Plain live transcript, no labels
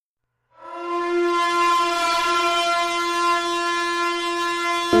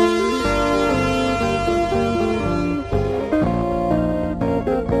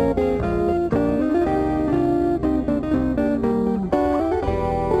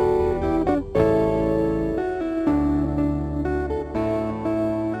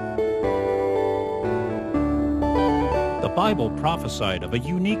Bible prophesied of a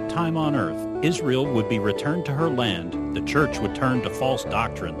unique time on earth. Israel would be returned to her land, the church would turn to false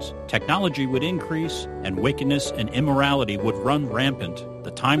doctrines, technology would increase, and wickedness and immorality would run rampant.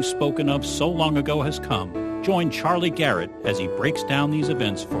 The time spoken of so long ago has come. Join Charlie Garrett as he breaks down these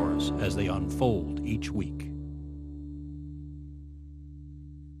events for us as they unfold each week.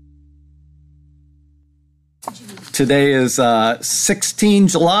 Today is 16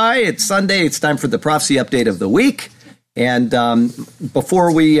 July. It's Sunday. It's time for the prophecy update of the week. And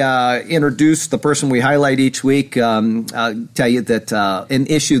before we introduce the person we highlight each week, I'll tell you that an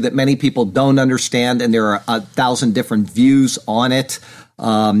issue that many people don't understand, and there are 1,000 different views on it,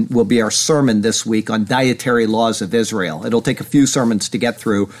 will be our sermon this week on dietary laws of Israel. It'll take a few sermons to get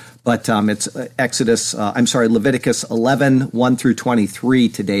through, but it's Leviticus 11, 1 through 23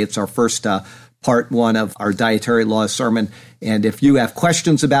 today. It's our first part one of our dietary laws sermon. And if you have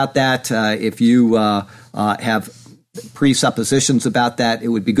questions about that, if you have presuppositions about that, it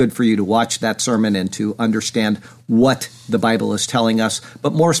would be good for you to watch that sermon and to understand what the Bible is telling us,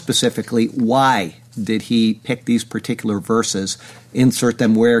 but more specifically, why did he pick these particular verses, insert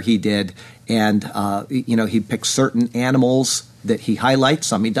them where he did, and he picks certain animals that he highlights,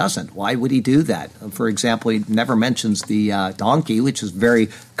 some he doesn't. Why would he do that? For example, he never mentions the donkey, which is a very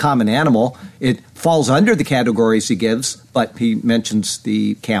common animal. It falls under the categories he gives, but he mentions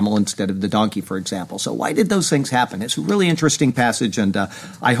the camel instead of the donkey, for example. So why did those things happen? It's a really interesting passage, and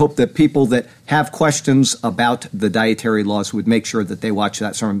I hope that people that have questions about the dietary laws would make sure that they watch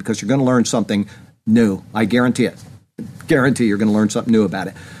that sermon, because you're going to learn something new. I guarantee it. Guarantee you're going to learn something new about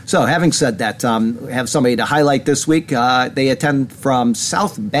it. So having said that, we have somebody to highlight this week. They attend from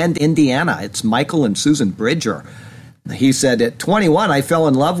South Bend, Indiana. It's Michael and Susan Bridger. He said, at 21, I fell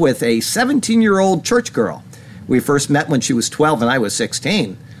in love with a 17-year-old church girl. We first met when she was 12 and I was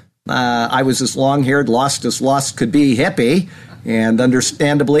 16. I was this long-haired, lost as lost could be hippie, and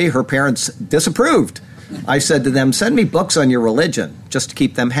understandably, her parents disapproved. I said to them, send me books on your religion, just to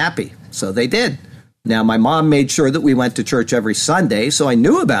keep them happy. So they did. Now, my mom made sure that we went to church every Sunday, so I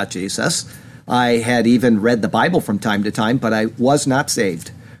knew about Jesus. I had even read the Bible from time to time, but I was not saved.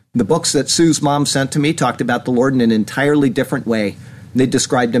 The books that Sue's mom sent to me talked about the Lord in an entirely different way. They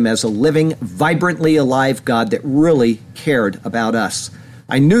described him as a living, vibrantly alive God that really cared about us.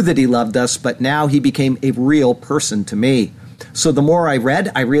 I knew that he loved us, but now he became a real person to me. So the more I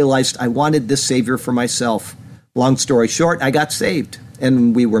read, I realized I wanted this Savior for myself. Long story short, I got saved.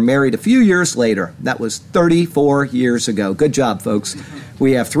 And we were married a few years later. That was 34 years ago. Good job, folks.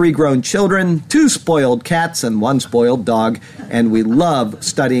 We have 3 grown children, 2 spoiled cats, and 1 spoiled dog, and we love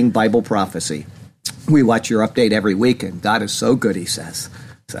studying Bible prophecy. We watch your update every week, and God is so good, he says.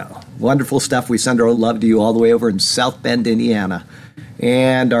 So, wonderful stuff. We send our love to you all the way over in South Bend, Indiana.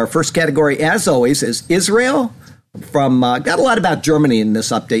 And our first category, as always, is Israel. Got a lot about Germany in this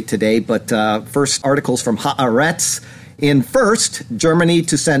update today, but first articles from Haaretz. In first, Germany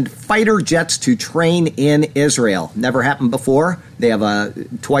to send fighter jets to train in Israel. Never happened before. They have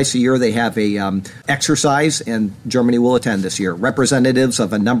twice a year they have a exercise, and Germany will attend this year. Representatives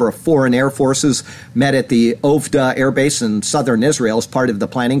of a number of foreign air forces met at the Ovda Air Base in southern Israel as part of the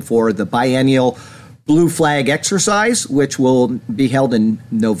planning for the biennial Blue Flag exercise, which will be held in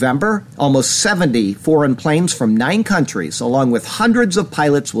November. Almost 70 foreign planes from 9 countries, along with hundreds of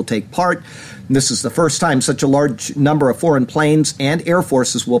pilots, will take part. This is the first time such a large number of foreign planes and air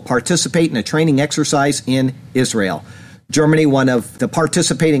forces will participate in a training exercise in Israel. Germany, one of the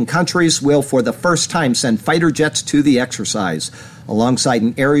participating countries, will for the first time send fighter jets to the exercise, alongside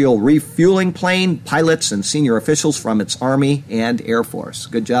an aerial refueling plane, pilots, and senior officials from its Army and Air Force.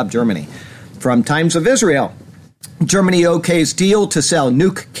 Good job, Germany. From Times of Israel, Germany okays deal to sell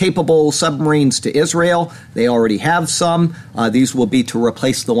nuke-capable submarines to Israel. They already have some. These will be to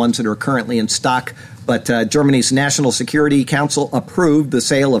replace the ones that are currently in stock. But Germany's National Security Council approved the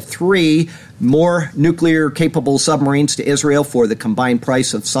sale of 3 more nuclear-capable submarines to Israel for the combined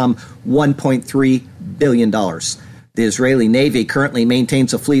price of some $1.3 billion. The Israeli Navy currently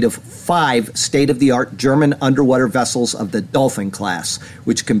maintains a fleet of 5 state-of-the-art German underwater vessels of the Dolphin class,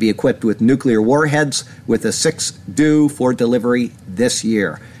 which can be equipped with nuclear warheads, with a 6th due for delivery this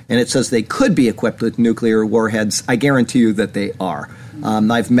year. And it says they could be equipped with nuclear warheads. I guarantee you that they are.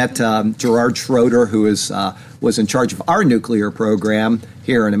 I've met Gerard Schroeder, who was in charge of our nuclear program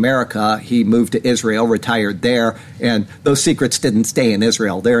here in America. He moved to Israel, retired there, and those secrets didn't stay in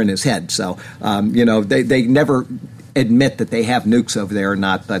Israel. They're in his head. So, they never admit that they have nukes over there or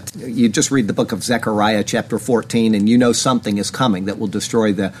not, but you just read the book of Zechariah, chapter 14, and you know something is coming that will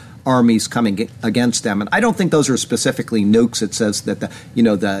destroy the armies coming against them. And I don't think those are specifically nukes. It says that the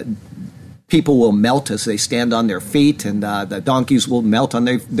people will melt as they stand on their feet, and the donkeys will melt on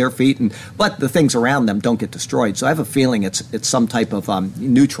their feet, but the things around them don't get destroyed. So I have a feeling it's some type of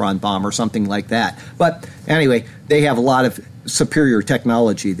neutron bomb or something like that. But anyway, they have a lot of superior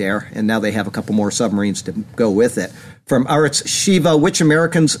technology there, and now they have a couple more submarines to go with it. From Aretz Shiva, which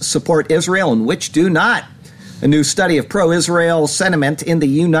Americans support Israel and which do not? A new study of pro-Israel sentiment in the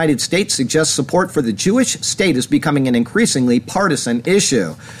United States suggests support for the Jewish state is becoming an increasingly partisan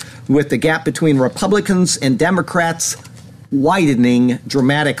issue, with the gap between Republicans and Democrats widening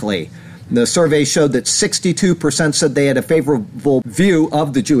dramatically. The survey showed that 62% said they had a favorable view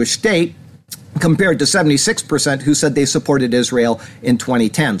of the Jewish state, compared to 76% who said they supported Israel in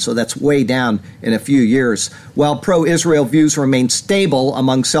 2010. So that's way down in a few years. While pro-Israel views remain stable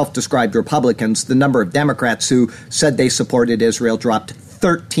among self-described Republicans, the number of Democrats who said they supported Israel dropped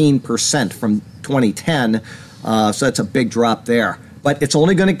 13% from 2010. So that's a big drop there. But it's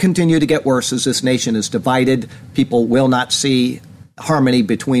only going to continue to get worse as this nation is divided. People will not see harmony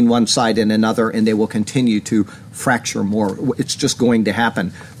between one side and another, and they will continue to fracture more. It's just going to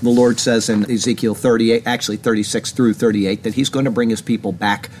happen. The Lord says in Ezekiel 38, actually 36 through 38, that he's going to bring his people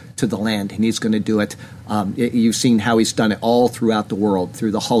back to the land, and he's going to do it. You've seen how he's done it all throughout the world,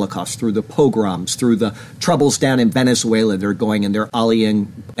 through the Holocaust, through the pogroms, through the troubles down in Venezuela. They're going and they're ollieing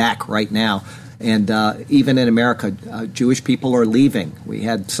back right now. And even in America, Jewish people are leaving. We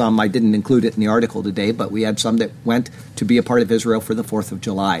had some, I didn't include it in the article today, but we had some that went to be a part of Israel for the 4th of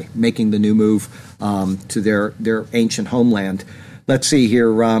July, making the new move to their ancient homeland. Let's see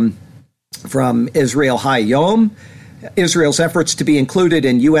here from Israel Hayom. Israel's efforts to be included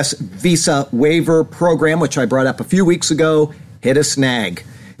in U.S. visa waiver program, which I brought up a few weeks ago, hit a snag.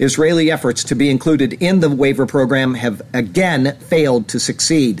 Israeli efforts to be included in the waiver program have again failed to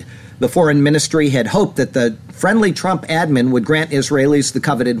succeed. The foreign ministry had hoped that the friendly Trump admin would grant Israelis the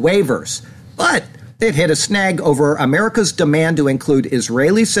coveted waivers, but it hit a snag over America's demand to include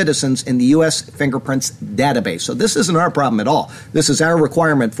Israeli citizens in the U.S. fingerprints database. So this isn't our problem at all. This is our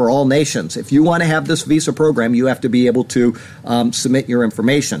requirement for all nations. If you want to have this visa program, you have to be able to submit your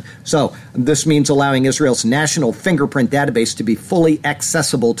information. So this means allowing Israel's national fingerprint database to be fully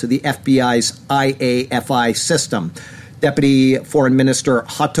accessible to the FBI's IAFI system. Deputy Foreign Minister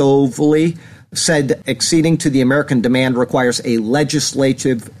Hatovli said acceding to the American demand requires a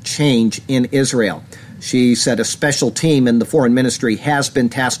legislative change in Israel. She said a special team in the foreign ministry has been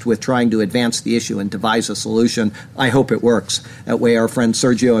tasked with trying to advance the issue and devise a solution. I hope it works. That way our friends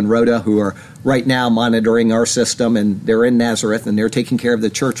Sergio and Rhoda, who are right now monitoring our system, and they're in Nazareth and they're taking care of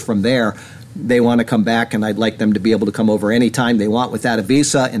the church from there, they want to come back, and I'd like them to be able to come over anytime they want without a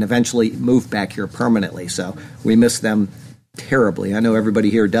visa and eventually move back here permanently. So we miss them terribly. I know everybody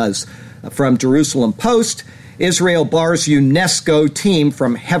here does. From Jerusalem Post, Israel bars UNESCO team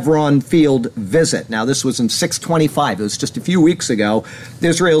from Hebron field visit. Now, this was in 625. It was just a few weeks ago.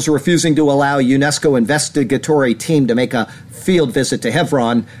 Israel's refusing to allow UNESCO investigatory team to make a field visit to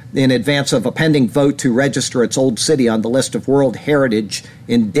Hebron in advance of a pending vote to register its old city on the list of World Heritage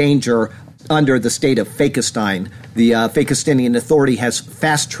in danger under the state of Fakistine. The Fakistinian Authority has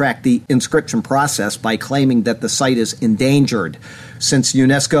fast-tracked the inscription process by claiming that the site is endangered. Since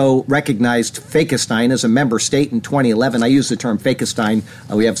UNESCO recognized Fakistine as a member state in 2011, I use the term Fakistine.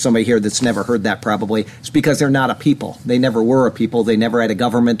 We have somebody here that's never heard that probably. It's because they're not a people. They never were a people. They never had a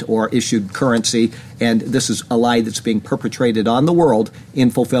government or issued currency. And this is a lie that's being perpetrated on the world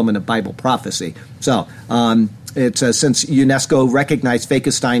in fulfillment of Bible prophecy. So, it's since UNESCO recognized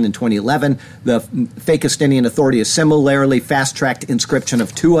Fakistine in 2011, the Fakistinian Authority has similarly fast-tracked inscription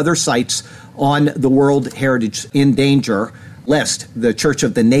of two other sites on the World Heritage in Danger list, the Church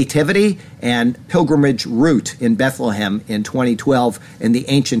of the Nativity and Pilgrimage Route in Bethlehem in 2012 and the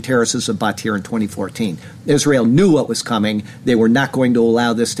ancient terraces of Batir in 2014. Israel knew what was coming. They were not going to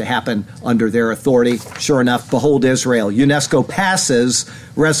allow this to happen under their authority. Sure enough, behold Israel. UNESCO passes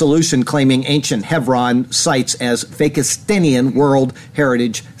resolution claiming ancient Hebron sites as Fakistinian World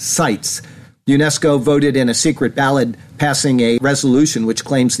Heritage Sites. UNESCO voted in a secret ballot, passing a resolution which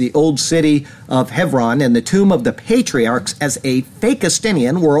claims the old city of Hebron and the tomb of the patriarchs as a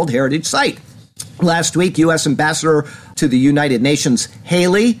Fakistinian World Heritage Site. Last week, U.S. Ambassador to the United Nations,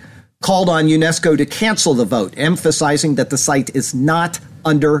 Haley, called on UNESCO to cancel the vote, emphasizing that the site is not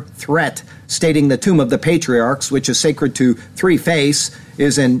under threat, stating the tomb of the patriarchs, which is sacred to three faiths,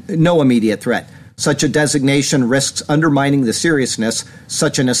 is in no immediate threat. Such a designation risks undermining the seriousness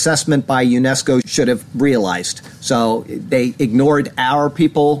such an assessment by UNESCO should have realized. So they ignored our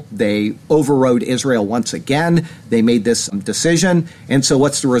people. They overrode Israel once again. They made this decision. And so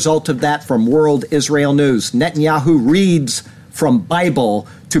what's the result of that? From World Israel News, Netanyahu reads from Bible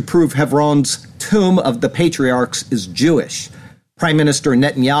to prove Hebron's tomb of the patriarchs is Jewish. Prime Minister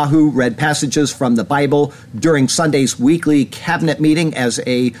Netanyahu read passages from the Bible during Sunday's weekly cabinet meeting as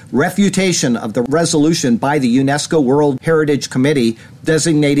a refutation of the resolution by the UNESCO World Heritage Committee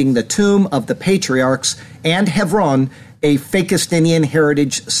designating the tomb of the patriarchs and Hebron a Fakistinian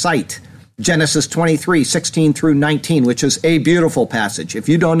heritage site. Genesis 23:16 through 19, which is a beautiful passage. If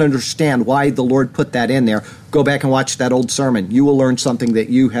you don't understand why the Lord put that in there, go back and watch that old sermon. You will learn something that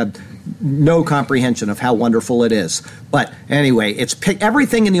you have no comprehension of how wonderful it is. But anyway,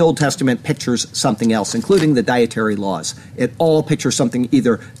 everything in the Old Testament pictures something else, including the dietary laws. It all pictures something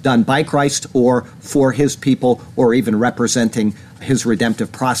either done by Christ or for his people or even representing his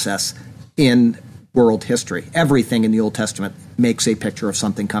redemptive process in world history. Everything in the Old Testament makes a picture of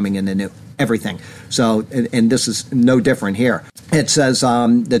something coming in the new. Everything. So, and this is no different here. It says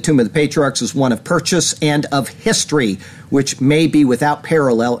the tomb of the patriarchs is one of purchase and of history, which may be without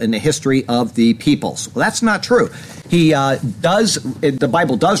parallel in the history of the peoples. Well, that's not true. The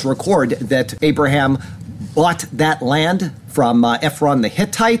Bible does record that Abraham bought that land from Ephron the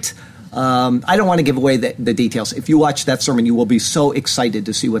Hittite. I don't want to give away the details. If you watch that sermon, you will be so excited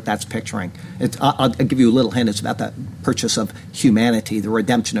to see what that's picturing. I'll give you a little hint. It's about the purchase of humanity, the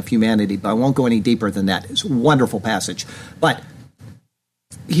redemption of humanity, but I won't go any deeper than that. It's a wonderful passage. But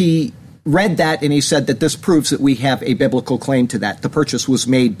he read that and he said that this proves that we have a biblical claim to that. The purchase was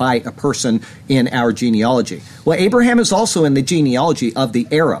made by a person in our genealogy. Well, Abraham is also in the genealogy of the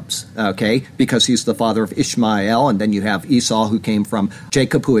Arabs, okay, because he's the father of Ishmael, and then you have Esau who came from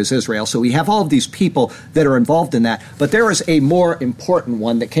Jacob, who is Israel. So we have all of these people that are involved in that. But there is a more important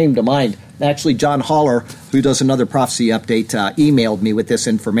one that came to mind. Actually, John Haller, who does another prophecy update, emailed me with this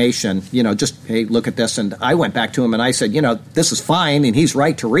information, just, hey, look at this. And I went back to him and I said, this is fine, and he's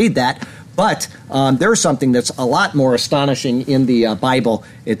right to read that. But there's something that's a lot more astonishing in the Bible.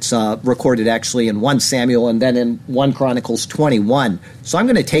 It's recorded actually in 1 Samuel and then in 1 Chronicles 21. So I'm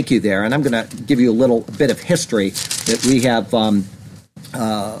going to take you there, and I'm going to give you a little bit of history that we have.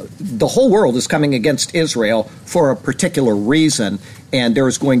 The whole world is coming against Israel for a particular reason, and there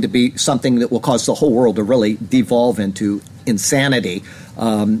is going to be something that will cause the whole world to really devolve into insanity.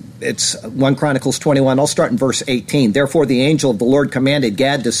 It's 1 Chronicles 21. I'll start in verse 18. Therefore the angel of the Lord commanded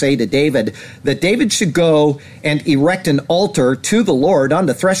Gad to say to David that David should go and erect an altar to the Lord on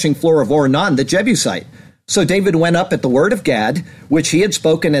the threshing floor of Ornan the Jebusite. So David went up at the word of Gad, which he had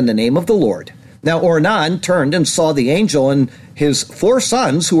spoken in the name of the Lord. Now Ornan turned and saw the angel, and his 4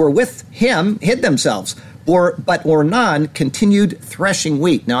 sons who were with him hid themselves. But Ornan continued threshing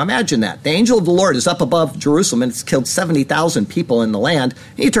wheat. Now imagine that. The angel of the Lord is up above Jerusalem and it's killed 70,000 people in the land.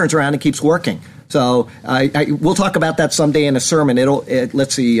 He turns around and keeps working. So we'll talk about that someday in a sermon.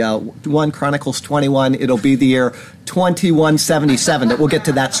 Let's see, 1 Chronicles 21. It'll be the year 2177 that we'll get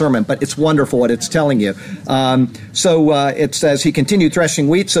to that sermon. But it's wonderful what it's telling you. So it says he continued threshing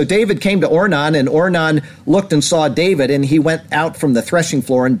wheat. So David came to Ornan, and Ornan looked and saw David, and he went out from the threshing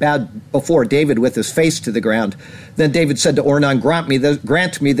floor and bowed before David with his face to the ground. Then David said to Ornan,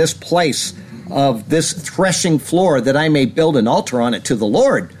 grant me this place of this threshing floor, that I may build an altar on it to the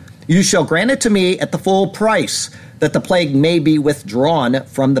Lord. You shall grant it to me at the full price, that the plague may be withdrawn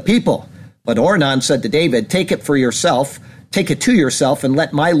from the people. But Ornan said to David, take it to yourself, and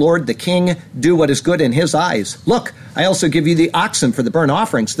let my lord the king do what is good in his eyes. Look, I also give you the oxen for the burnt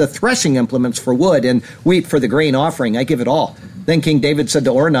offerings, the threshing implements for wood, and wheat for the grain offering. I give it all. Then King David said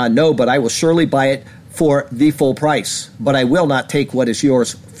to Ornan, no, but I will surely buy it for the full price. But I will not take what is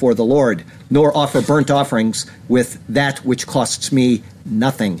yours for the Lord, nor offer burnt offerings with that which costs me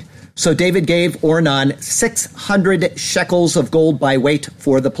nothing. So David gave Ornan 600 shekels of gold by weight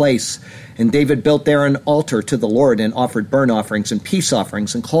for the place. And David built there an altar to the Lord and offered burnt offerings and peace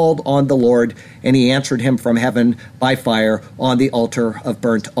offerings and called on the Lord, and he answered him from heaven by fire on the altar of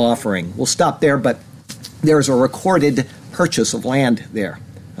burnt offering. We'll stop there, but there's a recorded purchase of land there,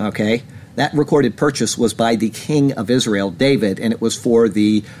 okay? That recorded purchase was by the king of Israel, David, and it was for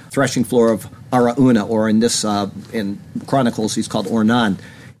the threshing floor of Araunah, or in Chronicles, he's called Ornan.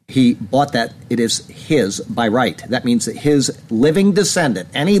 He bought that. It is his by right. That means that his living descendant,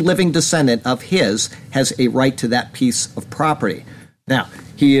 any living descendant of his, has a right to that piece of property. Now,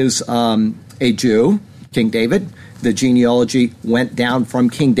 he is a Jew, King David. The genealogy went down from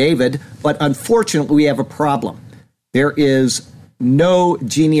King David, but unfortunately we have a problem. There is no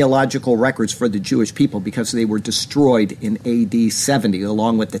genealogical records for the Jewish people because they were destroyed in AD 70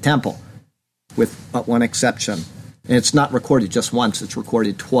 along with the temple, with but one exception. And it's not recorded just once, it's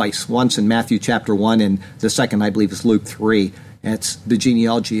recorded twice. Once in Matthew chapter 1, and the second, I believe, is Luke 3. And it's the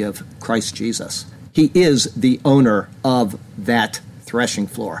genealogy of Christ Jesus. He is the owner of that threshing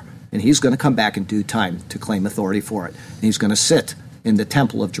floor. And he's going to come back in due time to claim authority for it. And he's going to sit in the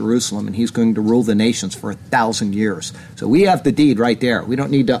temple of Jerusalem, and he's going to rule the nations for 1,000 years. So we have the deed right there. We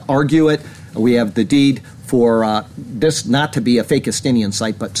don't need to argue it. We have the deed for this not to be a fake Justinian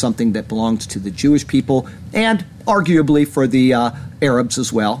site, but something that belongs to the Jewish people and arguably for the Arabs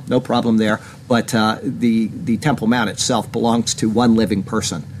as well. No problem there. But the Temple Mount itself belongs to one living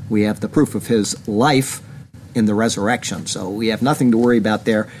person. We have the proof of his life in the resurrection. So we have nothing to worry about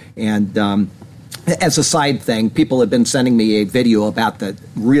there. And as a side thing, people have been sending me a video about the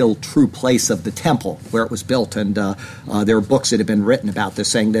real true place of the temple where it was built. And there are books that have been written about this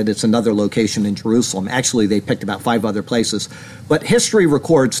saying that it's another location in Jerusalem. Actually, they picked about 5 other places. But history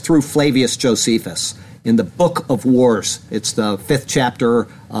records through Flavius Josephus in the Book of Wars. It's the 5th chapter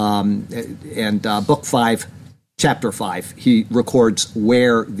and Book 5, Chapter 5. He records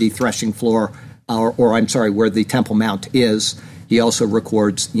where the threshing floor where the Temple Mount is. He also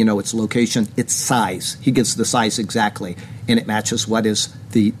records, its location, its size. He gives the size exactly, and it matches what is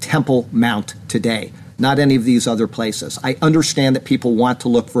the Temple Mount today, not any of these other places. I understand that people want to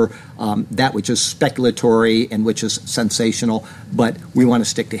look for that which is speculatory and which is sensational, but we want to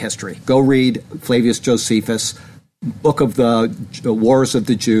stick to history. Go read Flavius Josephus, Book of the Wars of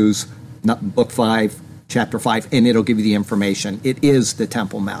the Jews, Book 5, Chapter 5, and it'll give you the information. It is the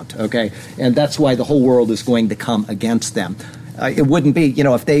Temple Mount, okay? And that's why the whole world is going to come against them. It wouldn't be,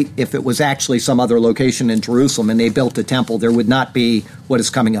 if it was actually some other location in Jerusalem and they built a temple, there would not be what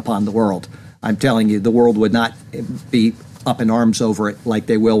is coming upon the world. I'm telling you, the world would not be up in arms over it like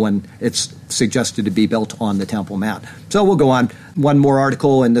they will when it's suggested to be built on the Temple Mount. So we'll go on. One more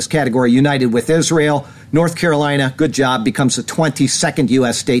article in this category, United with Israel. North Carolina, good job, becomes the 22nd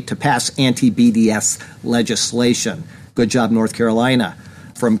U.S. state to pass anti-BDS legislation. Good job, North Carolina.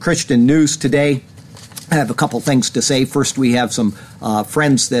 From Christian News Today, I have a couple things to say. First, we have some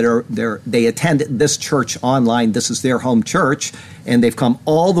friends that they attend this church online. This is their home church, and they've come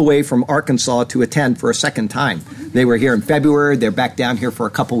all the way from Arkansas to attend for a second time. They were here in February. They're back down here for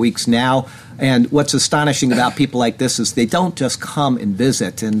a couple weeks now. And what's astonishing about people like this is they don't just come and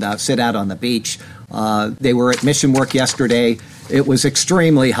visit and sit out on the beach. They were at mission work yesterday. It was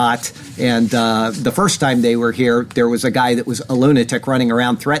extremely hot, and the first time they were here, there was a guy that was a lunatic running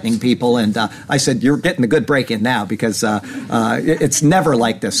around threatening people, and I said, you're getting a good break in now, because it's never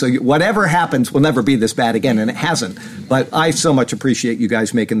like this. So whatever happens will never be this bad again, and it hasn't. But I so much appreciate you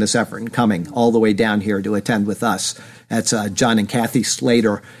guys making this effort and coming all the way down here to attend with us. That's John and Kathy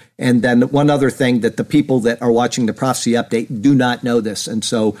Slater. And then one other thing that the people that are watching the Prophecy Update do not know this. And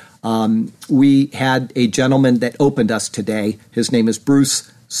so we had a gentleman that opened us today. His name is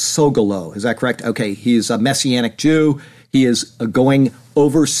Bruce Sogolo. Is that correct? Okay. He's a Messianic Jew. He is going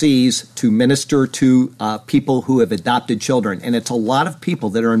overseas to minister to people who have adopted children. And it's a lot of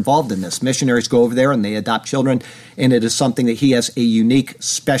people that are involved in this. Missionaries go over there and they adopt children. And it is something that he has a unique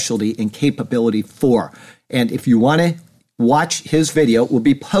specialty and capability for. And if you want to watch his video, it will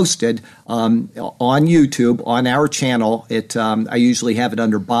be posted on YouTube on our channel. I usually have it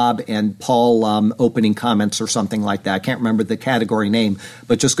under Bob and Paul opening comments or something like that. I can't remember the category name,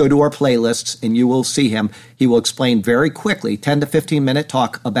 but just go to our playlists and you will see him. He will explain very quickly, 10 to 15-minute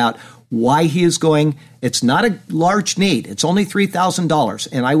talk about why he is going. It's not a large need. It's only $3,000,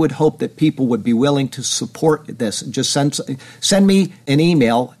 and I would hope that people would be willing to support this. Just send me an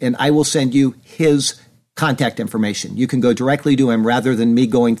email, and I will send you his contact information. You can go directly to him rather than me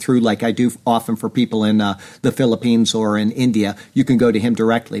going through like I do often for people in the Philippines or in India. You can go to him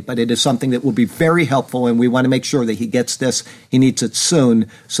directly, but it is something that will be very helpful, and we want to make sure that he gets this. He needs it soon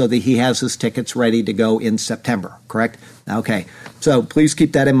so that he has his tickets ready to go in September, correct? Okay, so please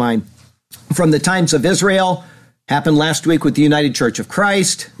keep that in mind. From the Times of Israel, happened last week with the United Church of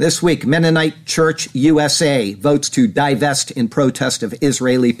Christ. This week, Mennonite Church USA votes to divest in protest of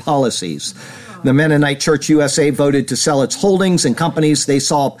Israeli policies. The Mennonite Church USA voted to sell its holdings and companies they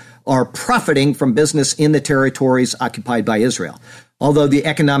saw are profiting from business in the territories occupied by Israel. Although the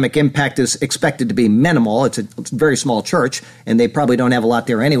economic impact is expected to be minimal, it's a very small church, and they probably don't have a lot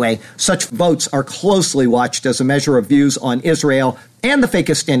there anyway, such votes are closely watched as a measure of views on Israel and the fake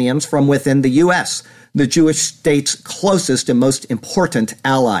Justinians from within the U.S., the Jewish state's closest and most important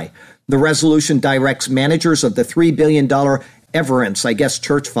ally. The resolution directs managers of the $3 billion Everence,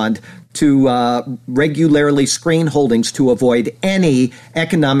 church fund, to regularly screen holdings to avoid any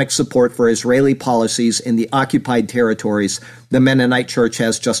economic support for Israeli policies in the occupied territories. The Mennonite Church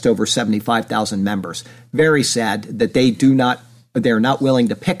has just over 75,000 members. Very sad that they do not they're not willing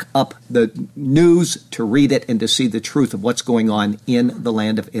to pick up the news, to read it, and to see the truth of what's going on in the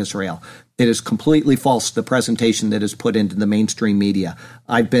land of Israel. It is completely false, the presentation that is put into the mainstream media.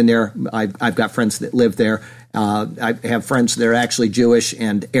 I've been there. I've got friends that live there. I have friends that are actually Jewish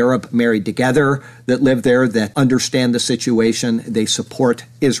and Arab married together that live there, that understand the situation. They support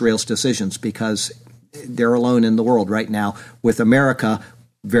Israel's decisions because they're alone in the world right now, with America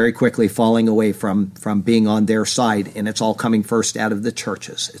very quickly falling away from being on their side, and it's all coming first out of the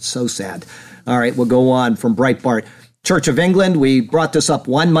churches. It's so sad. All right, we'll go on from Breitbart. Church of England, we brought this up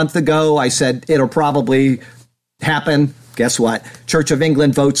 1 month ago. I said it'll probably happen. Guess what? Church of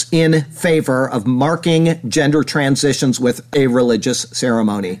England votes in favor of marking gender transitions with a religious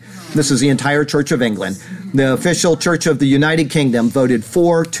ceremony. This is the entire Church of England. The official Church of the United Kingdom voted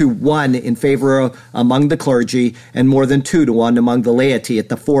 4-1 in favor among the clergy and more than 2-1 among the laity at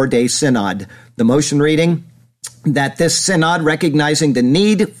the 4-day synod. The motion reading: that this synod, recognizing the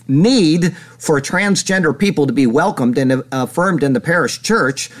need for transgender people to be welcomed and affirmed in the parish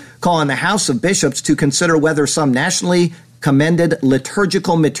church, call on the House of Bishops to consider whether some nationally commended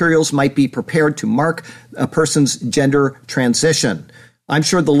liturgical materials might be prepared to mark a person's gender transition. I'm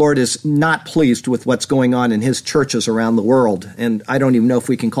sure the Lord is not pleased with what's going on in his churches around the world, and I don't even know if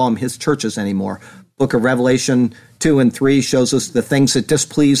we can call them his churches anymore. Book of Revelation 2 and 3 shows us the things that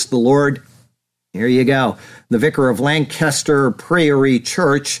displease the Lord. Here you go. The vicar of Lancaster Priory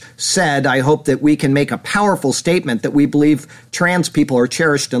Church said, I hope that we can make a powerful statement that we believe trans people are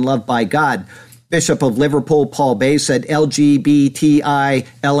cherished and loved by God. Bishop of Liverpool, Paul Bay, said LGBTI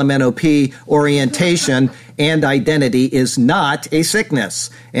LMNOP orientation and identity is not a sickness,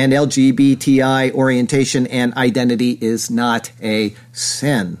 and LGBTI orientation and identity is not a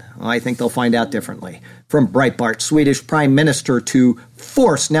sin. Well, I think they'll find out differently. From Breitbart, Swedish Prime Minister to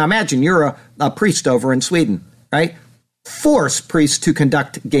force, now imagine you're a priest over in Sweden, right? Force priests to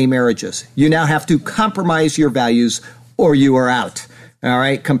conduct gay marriages. You now have to compromise your values or you are out. All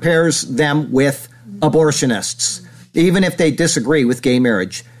right, compares them with abortionists, even if they disagree with gay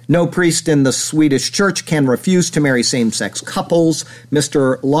marriage. No priest in the Swedish church can refuse to marry same-sex couples.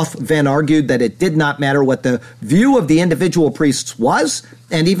 Mr. Löfven argued that it did not matter what the view of the individual priests was,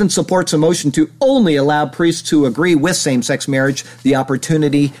 and even supports a motion to only allow priests who agree with same-sex marriage the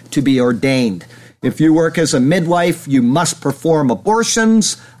opportunity to be ordained. If you work as a midwife, you must perform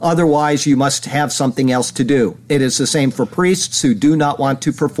abortions. Otherwise, you must have something else to do. It is the same for priests who do not want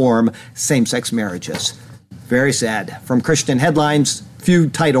to perform same-sex marriages. Very sad. From Christian Headlines, few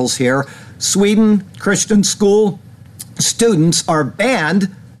titles here. Sweden Christian school students are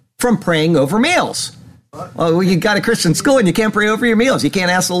banned from praying over meals. Well, you got a Christian school and you can't pray over your meals. You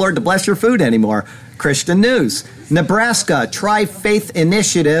can't ask the Lord to bless your food anymore. Christian News. Nebraska Tri-Faith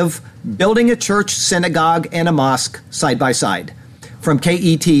Initiative building a church, synagogue, and a mosque side by side. From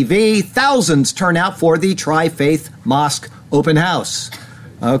KETV, thousands turn out for the Tri-Faith Mosque Open House.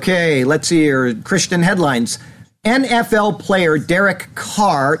 Okay, let's see here. Christian Headlines. NFL player Derek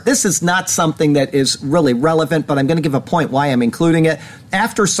Carr, this is not something that is really relevant, but I'm going to give a point why I'm including it.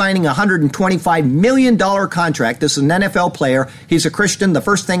 After signing a $125 million contract, this is an NFL player, he's a Christian, the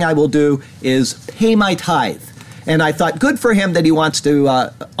first thing I will do is pay my tithe. And I thought, good for him that he wants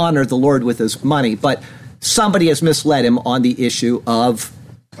to honor the Lord with his money, but somebody has misled him on the issue of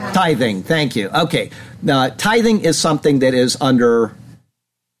tithing. Thank you. Okay, tithing is something that is under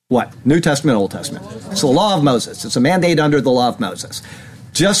what? New Testament, Old Testament. It's the law of Moses. It's a mandate under the law of Moses.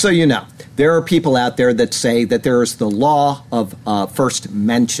 Just so you know, there are people out there that say that there is the law of first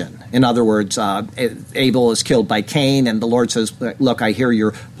mention. In other words, Abel is killed by Cain, and the Lord says, look, I hear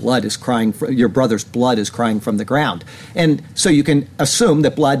your blood is crying, your brother's blood is crying from the ground. And so you can assume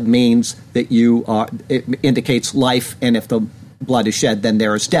that blood means that it indicates life, and if the blood is shed, then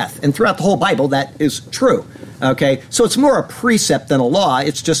there is death. And throughout the whole Bible, that is true. Okay, so it's more a precept than a law.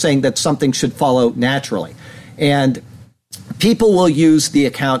 It's just saying that something should follow naturally. And people will use the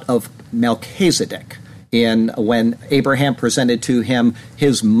account of Melchizedek when Abraham presented to him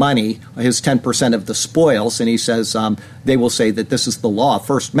his money, his 10% of the spoils, and he says, they will say that this is the law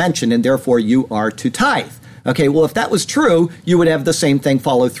first mentioned, and therefore you are to tithe. Okay, well, if that was true, you would have the same thing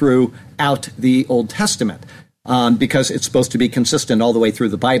follow throughout the Old Testament, because it's supposed to be consistent all the way through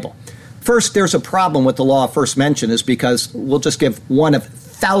the Bible. First, there's a problem with the law of first mention is because we'll just give one of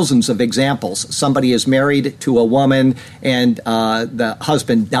thousands of examples. Somebody is married to a woman and the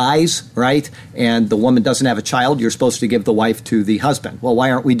husband dies, right? And the woman doesn't have a child. You're supposed to give the wife to the husband. Well, why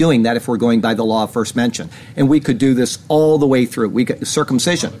aren't we doing that if we're going by the law of first mention? And we could do this all the way through. We get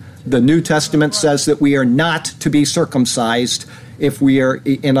circumcision. The New Testament says that we are not to be circumcised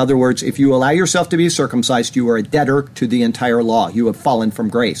In other words, if you allow yourself to be circumcised, you are a debtor to the entire law. You have fallen from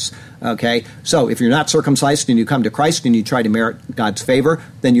grace. Okay? So if you're not circumcised and you come to Christ and you try to merit God's favor,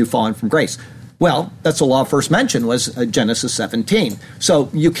 then you've fallen from grace. Well, that's the law first mentioned was Genesis 17. So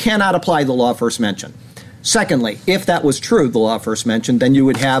you cannot apply the law first mentioned. Secondly, if that was true, the law first mentioned, then you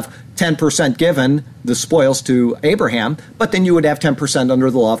would have 10% given the spoils to Abraham, but then you would have 10% under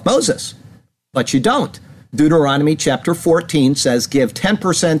the law of Moses. But you don't. Deuteronomy chapter 14 says give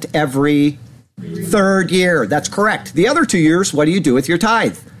 10% every third year. That's correct. The other 2 years, what do you do with your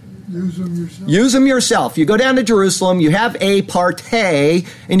tithe? Use them yourself. Use them yourself. You go down to Jerusalem, you have a party,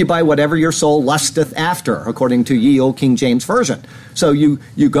 and you buy whatever your soul lusteth after, according to ye old King James Version. So you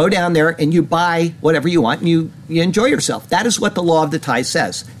go down there and you buy whatever you want and you enjoy yourself. That is what the law of the tithe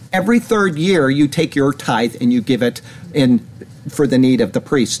says. Every third year you take your tithe and you give it for the need of the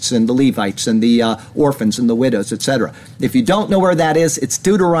priests and the Levites and the orphans and the widows, etc. If you don't know where that is, it's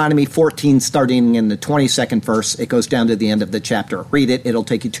Deuteronomy 14, starting in the 22nd verse. It goes down to the end of the chapter. Read it. It'll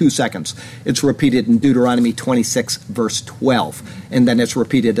take you 2 seconds. It's repeated in Deuteronomy 26, verse 12. And then it's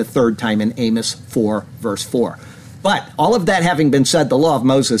repeated a third time in Amos 4, verse 4. But all of that having been said, the law of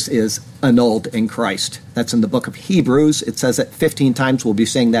Moses is annulled in Christ. That's in the book of Hebrews. It says it 15 times. We'll be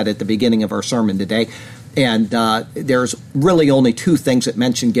saying that at the beginning of our sermon today. And there's really only 2 things that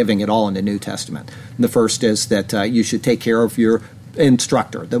mention giving at all in the New Testament. And the first is that you should take care of your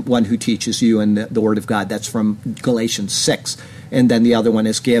instructor, the one who teaches you in the Word of God. That's from Galatians 6. And then the other one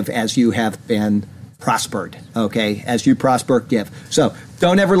is give as you have been prospered. Okay? As you prosper, give. So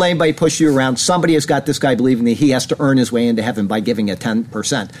don't ever let anybody push you around. Somebody has got this guy believing that he has to earn his way into heaven by giving a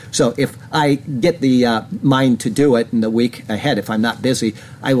 10%. So if I get the mind to do it in the week ahead, if I'm not busy,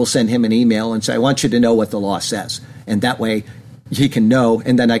 I will send him an email and say, I want you to know what the law says. And that way he can know,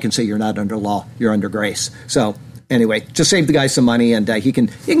 and then I can say you're not under law, you're under grace. So anyway, just save the guy some money, and he can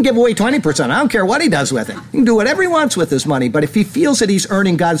give away 20%. I don't care what he does with it. He can do whatever he wants with his money, but if he feels that he's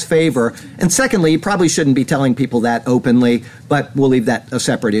earning God's favor, and secondly, he probably shouldn't be telling people that openly, but we'll leave that a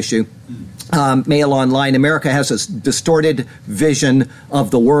separate issue. Mail Online, America has a distorted vision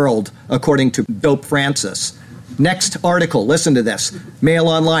of the world, according to Pope Francis. Next article, listen to this. Mail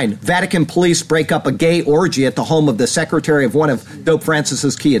Online, Vatican police break up a gay orgy at the home of the secretary of one of Pope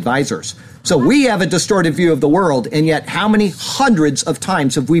Francis's key advisors. So we have a distorted view of the world, and yet how many hundreds of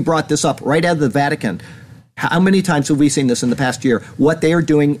times have we brought this up right out of the Vatican? How many times have we seen this in the past year? What they are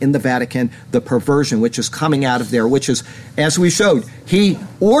doing in the Vatican, the perversion which is coming out of there, which is, as we showed, he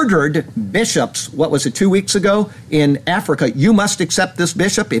ordered bishops, 2 weeks ago in Africa, you must accept this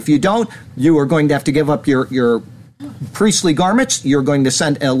bishop. If you don't, you are going to have to give up your priestly garments. You're going to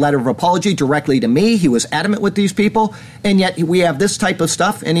send a letter of apology directly to me. He was adamant with these people, and yet we have this type of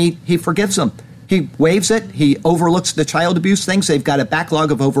stuff, and he forgives them. He waives it. He overlooks the child abuse things. They've got a backlog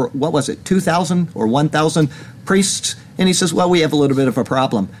of over, 2,000 or 1,000 priests, and he says, well, we have a little bit of a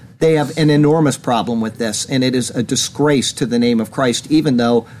problem. They have an enormous problem with this, and it is a disgrace to the name of Christ, even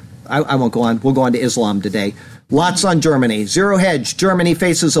though, I won't go on. We'll go on to Islam today. Lots on Germany. Zero Hedge. Germany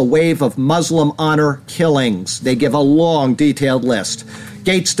faces a wave of Muslim honor killings. They give a long, detailed list.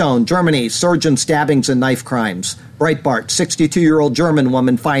 Gatestone, Germany, surge in stabbings and knife crimes. Breitbart, 62-year-old German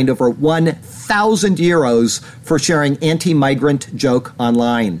woman fined over 1,000 euros for sharing anti-migrant joke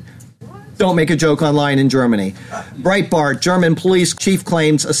online. Don't make a joke online in Germany. Breitbart, German police chief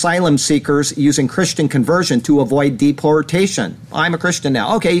claims asylum seekers using Christian conversion to avoid deportation. I'm a Christian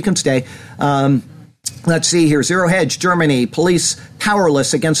now. Okay, you can stay. Let's see here. Zero Hedge, Germany, police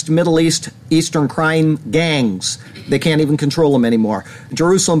powerless against Middle Eastern crime gangs. They can't even control them anymore.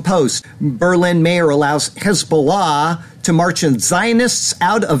 Jerusalem Post, Berlin mayor allows Hezbollah to march in Zionists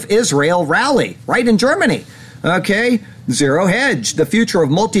out of Israel rally, right in Germany. Okay, Zero Hedge, the future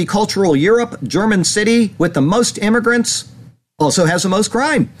of multicultural Europe, German city with the most immigrants, also has the most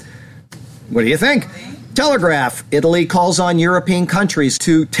crime. What do you think? Telegraph, Italy calls on European countries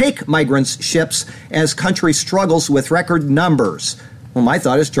to take migrants' ships as country struggles with record numbers. Well, my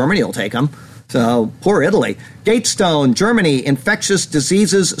thought is Germany will take them. So, poor Italy. Gatestone, Germany, infectious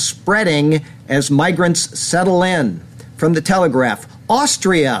diseases spreading as migrants settle in. From the Telegraph,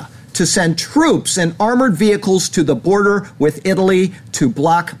 Austria to send troops and armored vehicles to the border with Italy to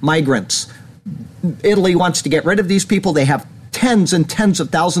block migrants. Italy wants to get rid of these people. They have tens and tens of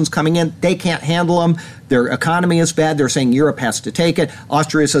thousands coming in. They can't handle them. Their economy is bad. They're saying Europe has to take it.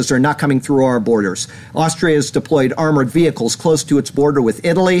 Austria says they're not coming through our borders. Austria has deployed armored vehicles close to its border with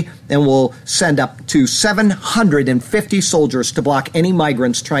Italy and will send up to 750 soldiers to block any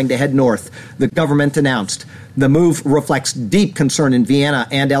migrants trying to head north, the government announced. The move reflects deep concern in Vienna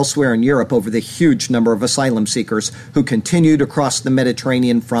and elsewhere in Europe over the huge number of asylum seekers who continue to cross the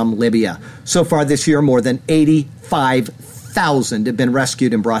Mediterranean from Libya. So far this year, more than 85,000 have been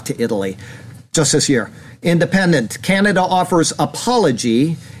rescued and brought to Italy. Just this year. Independent. Canada offers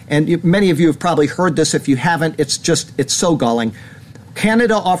apology, and many of you have probably heard this. If you haven't, it's so galling.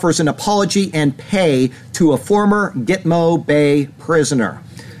 Canada offers an apology and pay to a former Gitmo Bay prisoner.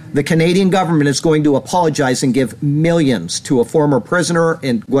 The Canadian government is going to apologize and give millions to a former prisoner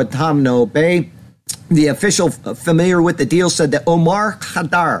in Guantanamo Bay. The official familiar with the deal said that Omar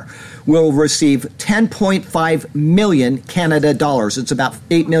Khadr will receive 10.5 million Canada dollars. It's about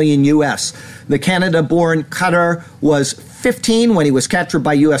 8 million U.S. The Canada-born Khadr was 15 when he was captured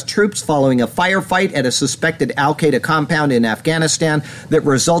by U.S. troops following a firefight at a suspected al-Qaeda compound in Afghanistan that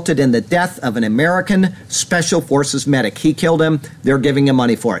resulted in the death of an American Special Forces medic. He killed him. They're giving him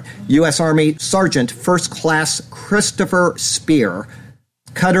money for it. U.S. Army Sergeant First Class Christopher Spear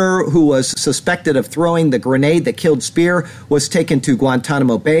Khadr, who was suspected of throwing the grenade that killed Spear, was taken to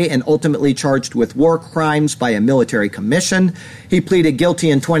Guantanamo Bay and ultimately charged with war crimes by a military commission. He pleaded guilty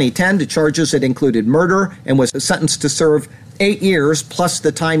in 2010 to charges that included murder and was sentenced to serve 8 years plus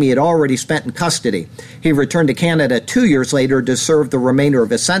the time he had already spent in custody. He returned to Canada 2 years later to serve the remainder of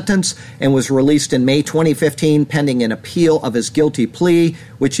his sentence and was released in May 2015 pending an appeal of his guilty plea,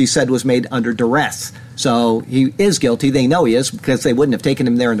 which he said was made under duress. So he is guilty. They know he is because they wouldn't have taken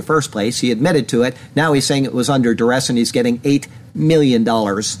him there in the first place. He admitted to it. Now he's saying it was under duress, and he's getting $8 million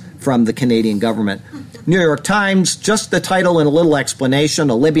from the Canadian government. New York Times, just the title and a little explanation.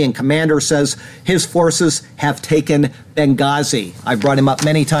 A Libyan commander says his forces have taken Benghazi. I've brought him up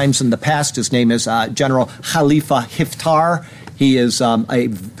many times in the past. His name is General Khalifa Haftar. He is a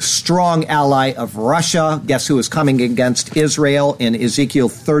strong ally of Russia. Guess who is coming against Israel in Ezekiel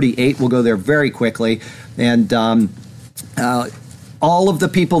 38? We'll go there very quickly. And all of the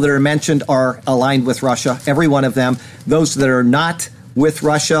people that are mentioned are aligned with Russia, every one of them. Those that are not with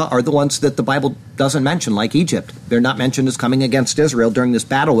Russia are the ones that the Bible doesn't mention, like Egypt. They're not mentioned as coming against Israel during this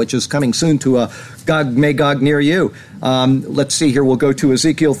battle, which is coming soon to a Gog-Magog near you. Let's see here. We'll go to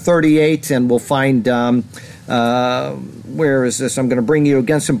Ezekiel 38, and we'll find... where is this? I'm going to bring you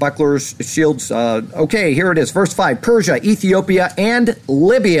against some bucklers, shields. Okay, here it is. Verse 5. Persia, Ethiopia, and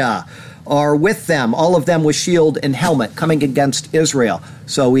Libya are with them, all of them with shield and helmet, coming against Israel.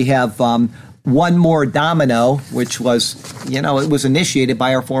 So we have one more domino, which was, it was initiated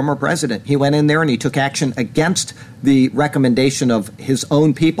by our former president. He went in there and he took action against the recommendation of his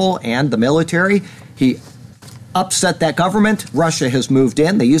own people and the military. He upset that government. Russia has moved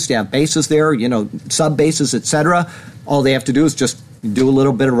in. They used to have bases there, sub bases, etc. All they have to do is just do a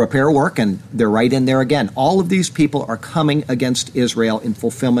little bit of repair work, and they're right in there again. All of these people are coming against Israel in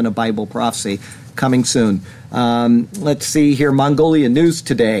fulfillment of Bible prophecy, coming soon. Let's see here, Mongolia News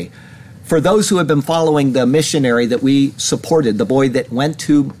Today. For those who have been following the missionary that we supported, the boy that went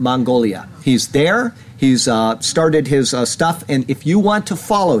to Mongolia, he's there. He's started his stuff, and if you want to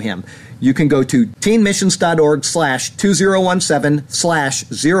follow him, you can go to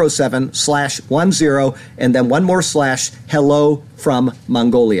teenmissions.org/2017/07/10 and then one more / hello from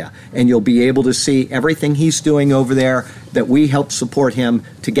Mongolia. And you'll be able to see everything he's doing over there, that we help support him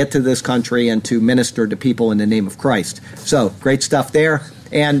to get to this country and to minister to people in the name of Christ. So, great stuff there.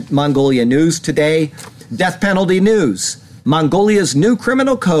 And Mongolia News Today, death penalty news. Mongolia's new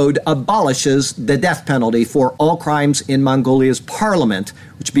criminal code abolishes the death penalty for all crimes in Mongolia's parliament,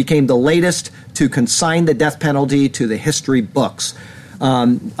 which became the latest to consign the death penalty to the history books.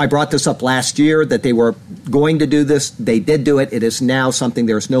 I brought this up last year that they were going to do this. They did do it. It is now something.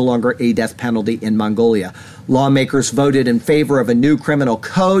 There is no longer a death penalty in Mongolia. Lawmakers voted in favor of a new criminal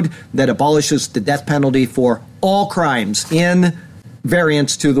code that abolishes the death penalty for all crimes in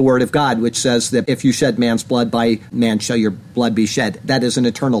variance to the Word of God, which says that if you shed man's blood, by man shall your blood be shed. That is an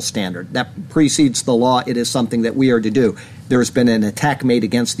eternal standard. That precedes the law. It is something that we are to do. There has been an attack made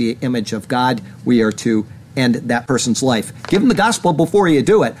against the image of God. We are to end that person's life. Give him the gospel before you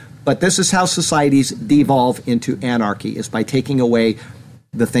do it. But this is how societies devolve into anarchy, is by taking away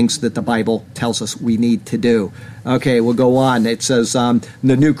the things that the Bible tells us we need to do. Okay, we'll go on. It says the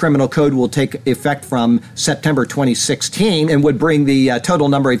new criminal code will take effect from September 2016 and would bring the total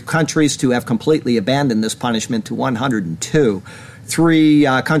number of countries to have completely abandoned this punishment to 102. Three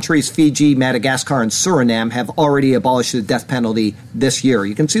countries, Fiji, Madagascar, and Suriname, have already abolished the death penalty this year.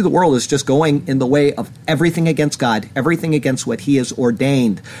 You can see the world is just going in the way of everything against God, everything against what he has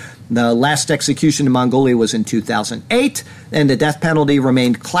ordained. The last execution in Mongolia was in 2008, and the death penalty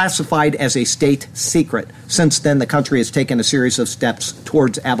remained classified as a state secret. Since then, the country has taken a series of steps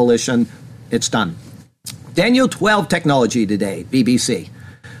towards abolition. It's done. Daniel 12 technology today, BBC.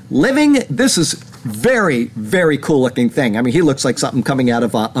 This is very, very cool looking thing. I mean, he looks like something coming out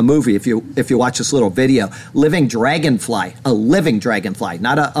of a movie if you watch this little video. Living dragonfly, a living dragonfly,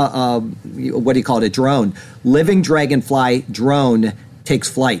 not what do you call it, a drone. Living dragonfly drone takes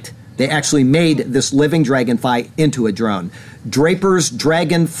flight. They actually made this living dragonfly into a drone. Draper's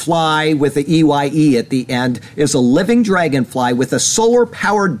Dragonfly with the EYE at the end is a living dragonfly with a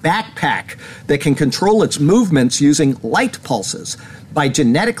solar-powered backpack that can control its movements using light pulses. By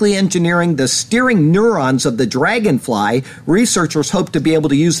genetically engineering the steering neurons of the dragonfly, researchers hope to be able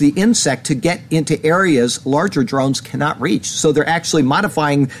to use the insect to get into areas larger drones cannot reach. So they're actually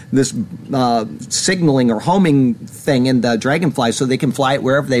modifying this signaling or homing thing in the dragonfly so they can fly it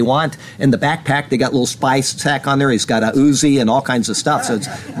wherever they want. In the backpack, they got a little spy sack on there. He's got a Uzi and all kinds of stuff. So it's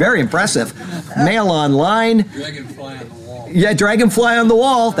very impressive. Mail Online. Dragonfly on the wall. Yeah, dragonfly on the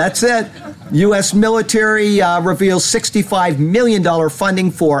wall. That's it. U.S. military reveals $65 million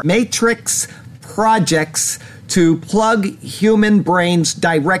funding for Matrix projects to plug human brains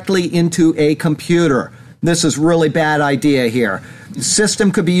directly into a computer. This is really bad idea here. The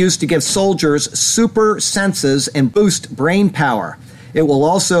system could be used to give soldiers super senses and boost brain power. It will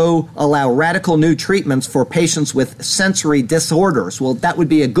also allow radical new treatments for patients with sensory disorders. Well, that would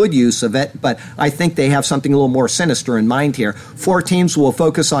be a good use of it, but I think they have something a little more sinister in mind here. 4 teams will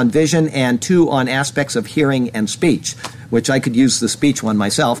focus on vision and 2 on aspects of hearing and speech, which I could use the speech one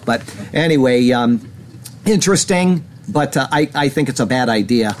myself. But anyway, interesting, but I think it's a bad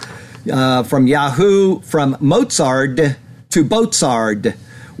idea. From Yahoo, from Mozart to Bozard,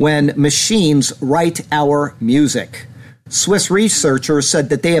 when machines write our music. Swiss researchers said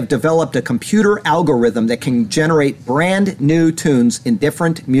that they have developed a computer algorithm that can generate brand new tunes in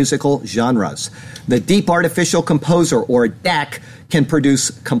different musical genres. The Deep Artificial Composer, or DAC, can produce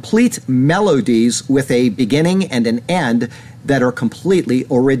complete melodies with a beginning and an end that are completely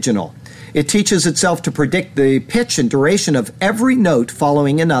original. It teaches itself to predict the pitch and duration of every note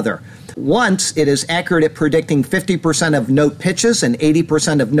following another. Once it is accurate at predicting 50% of note pitches and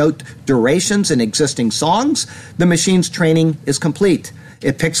 80% of note durations in existing songs, the machine's training is complete.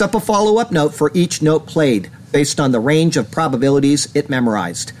 It picks up a follow-up note for each note played, based on the range of probabilities it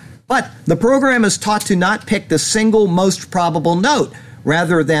memorized. But the program is taught to not pick the single most probable note,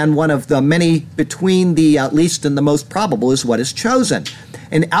 rather than one of the many between the least and the most probable is what is chosen.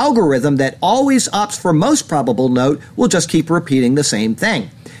 An algorithm that always opts for most probable note will just keep repeating the same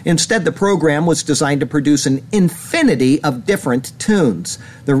thing. Instead, the program was designed to produce an infinity of different tunes.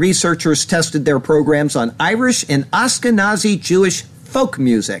 The researchers tested their programs on Irish and Ashkenazi Jewish folk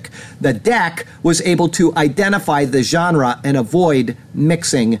music. The DAC was able to identify the genre and avoid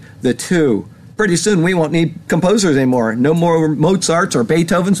mixing the two. Pretty soon we won't need composers anymore. No more Mozarts or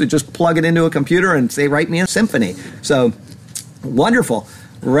Beethovens. We just plug it into a computer and say, write me a symphony. So, wonderful.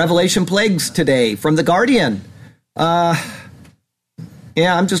 Revelation plagues today from The Guardian.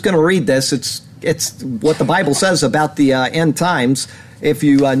 Yeah, I'm just going to read this. It's what the Bible says about the end times. If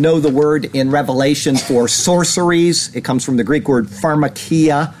you know the word in Revelation for sorceries, it comes from the Greek word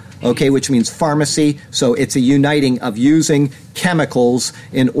pharmakia, which means pharmacy. So it's a uniting of using chemicals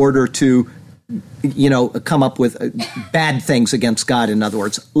in order to, come up with bad things against God. In other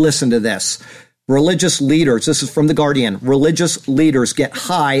words, listen to this. Religious leaders, this is from The Guardian, religious leaders get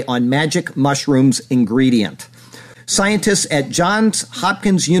high on magic mushrooms ingredient. Scientists at Johns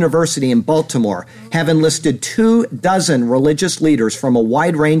Hopkins University in Baltimore have enlisted 24 religious leaders from a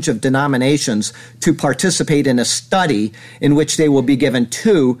wide range of denominations to participate in a study in which they will be given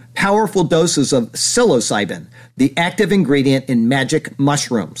 2 powerful doses of psilocybin, the active ingredient in magic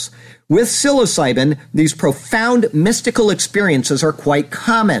mushrooms. With psilocybin, these profound mystical experiences are quite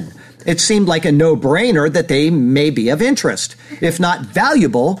common. It seemed like a no-brainer that they may be of interest, if not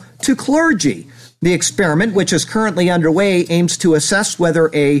valuable, to clergy. The experiment, which is currently underway, aims to assess whether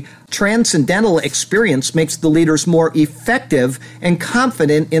a transcendental experience makes the leaders more effective and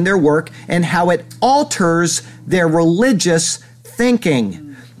confident in their work and how it alters their religious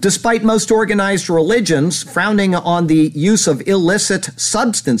thinking. Despite most organized religions frowning on the use of illicit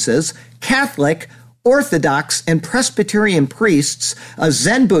substances, Catholic, Orthodox, and Presbyterian priests, a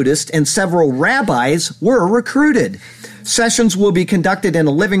Zen Buddhist, and several rabbis were recruited. Sessions will be conducted in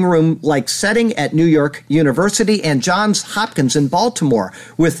a living room-like setting at New York University and Johns Hopkins in Baltimore,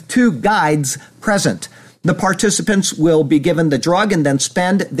 with 2 guides present. The participants will be given the drug and then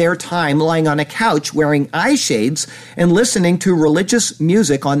spend their time lying on a couch wearing eye shades and listening to religious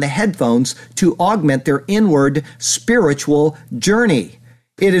music on the headphones to augment their inward spiritual journey.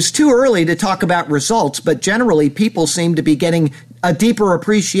 It is too early to talk about results, but generally people seem to be getting a deeper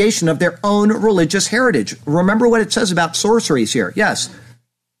appreciation of their own religious heritage. Remember what it says about sorceries here. Yes.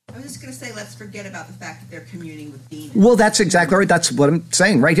 I was just going to say, let's forget about the fact that they're communing with demons. Well, that's exactly right. That's what I'm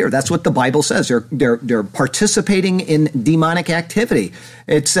saying right here. That's what the Bible says. They're participating in demonic activity.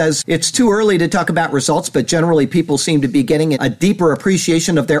 It says it's too early to talk about results, but generally people seem to be getting a deeper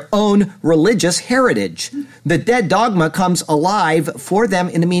appreciation of their own religious heritage. The dead dogma comes alive for them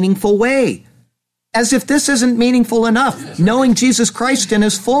in a meaningful way. As if this isn't meaningful enough, knowing Jesus Christ in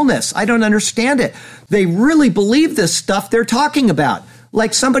his fullness. I don't understand it. They really believe this stuff they're talking about.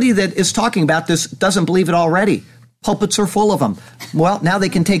 Like somebody that is talking about this doesn't believe it already. Pulpits are full of them. Well, now they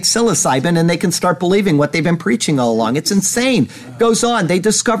can take psilocybin and they can start believing what they've been preaching all along. It's insane. Goes on. They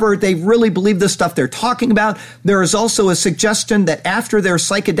discover they really believe this stuff they're talking about. There is also a suggestion that after their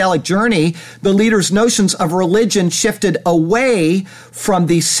psychedelic journey, the leaders' notions of religion shifted away from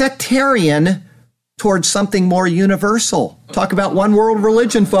the sectarian towards something more universal. Talk about one world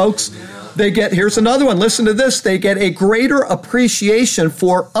religion, folks. Here's another one. Listen to this. They get a greater appreciation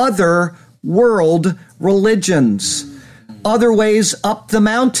for other world religions, other ways up the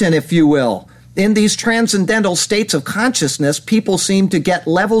mountain, if you will. In these transcendental states of consciousness, people seem to get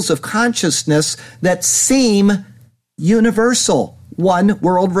levels of consciousness that seem universal. One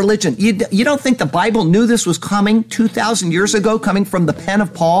world religion. You don't think the Bible knew this was coming 2,000 years ago, coming from the pen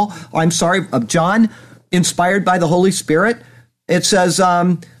of of John, inspired by the Holy Spirit? It says,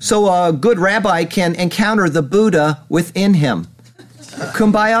 so a good rabbi can encounter the Buddha within him.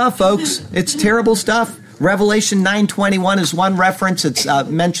 Kumbaya, folks. It's terrible stuff. Revelation 9:21 is one reference. It's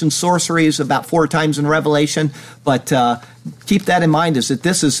mentioned sorceries about 4 times in Revelation. But keep that in mind, is that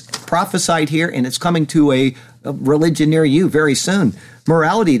this is prophesied here, and it's coming to a religion near you very soon.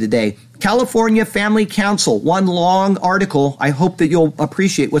 Morality today. California Family Council, one long article. I hope that you'll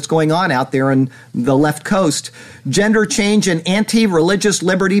appreciate what's going on out there in the left coast. Gender change and anti-religious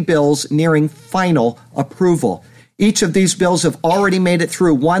liberty bills nearing final approval. Each of these bills have already made it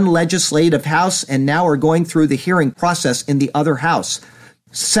through one legislative house and now are going through the hearing process in the other house.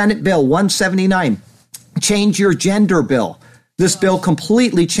 Senate Bill 179, Change Your Gender Bill. This bill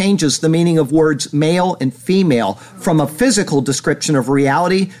completely changes the meaning of words male and female from a physical description of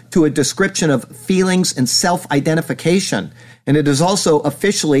reality to a description of feelings and self-identification. And it is also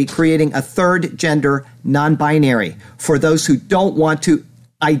officially creating a third gender, non-binary, for those who don't want to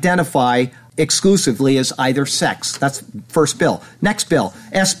identify exclusively as either sex. That's first bill. Next bill,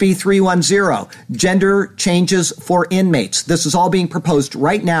 SB 310, gender changes for inmates. This is all being proposed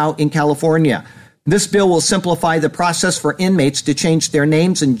right now in California. This bill will simplify the process for inmates to change their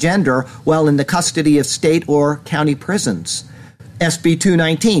names and gender while in the custody of state or county prisons. SB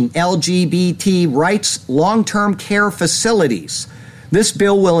 219, LGBT rights long-term care facilities. This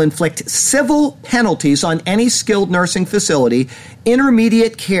bill will inflict civil penalties on any skilled nursing facility,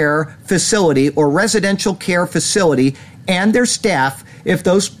 intermediate care facility, or residential care facility and their staff if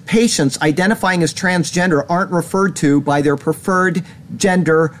those patients identifying as transgender aren't referred to by their preferred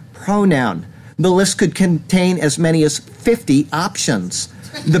gender pronoun. The list could contain as many as 50 options.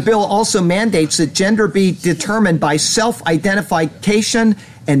 The bill also mandates that gender be determined by self-identification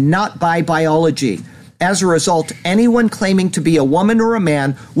and not by biology. As a result, anyone claiming to be a woman or a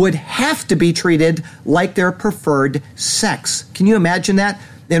man would have to be treated like their preferred sex. Can you imagine that?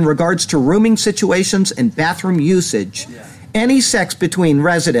 In regards to rooming situations and bathroom usage, any sex between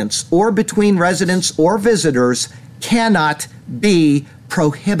residents or visitors cannot be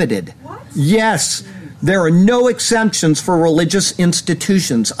prohibited. What? Yes, there are no exemptions for religious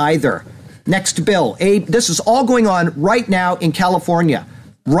institutions either. Next bill. This is all going on right now in California.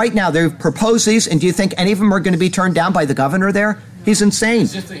 Right now, they've proposed these, and do you think any of them are going to be turned down by the governor there? He's insane.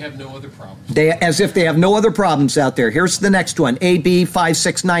 As if they have no other problems. As if they have no other problems out there. Here's the next one. AB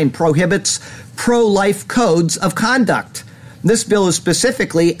 569 prohibits pro-life codes of conduct. This bill is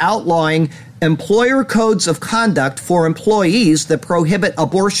specifically outlawing employer codes of conduct for employees that prohibit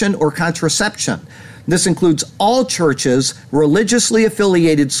abortion or contraception. This includes all churches, religiously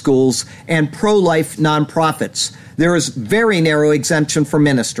affiliated schools, and pro-life nonprofits. There is very narrow exemption for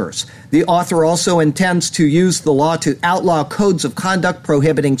ministers. The author also intends to use the law to outlaw codes of conduct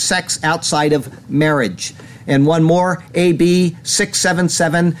prohibiting sex outside of marriage. And one more, AB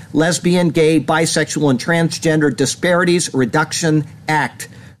 677, Lesbian, Gay, Bisexual, and Transgender Disparities Reduction Act.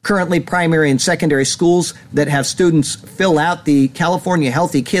 Currently, primary and secondary schools that have students fill out the California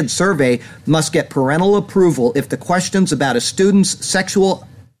Healthy Kids Survey must get parental approval if the questions about a student's sexual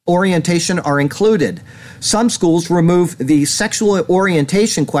orientation are included. Some schools remove the sexual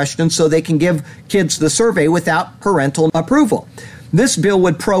orientation question so they can give kids the survey without parental approval. This bill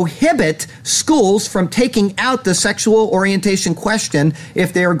would prohibit schools from taking out the sexual orientation question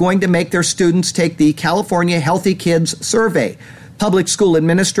if they are going to make their students take the California Healthy Kids Survey. Public school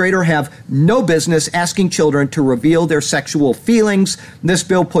administrators have no business asking children to reveal their sexual feelings. This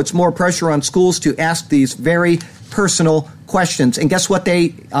bill puts more pressure on schools to ask these very personal questions. And guess what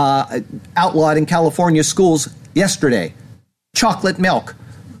they outlawed in California schools yesterday? Chocolate milk.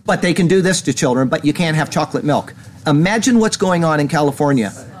 But they can do this to children, but you can't have chocolate milk. Imagine what's going on in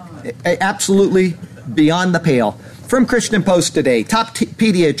California. Absolutely beyond the pale. From Christian Post today, top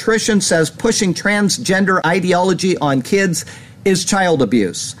pediatrician says pushing transgender ideology on kids is child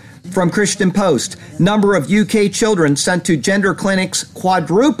abuse. From Christian Post, number of UK children sent to gender clinics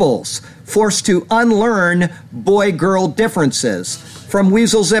quadruples, forced to unlearn boy-girl differences. From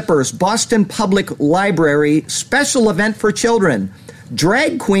Weasel Zippers, Boston Public Library special event for children.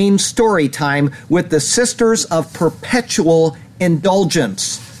 Drag queen story time with the Sisters of Perpetual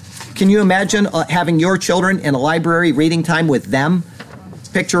Indulgence. Can you imagine having your children in a library reading time with them?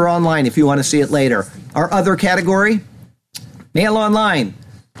 Picture online if you want to see it later. Our other category, Mail Online.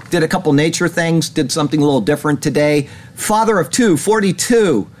 Did a couple nature things, did something a little different today. Father of two,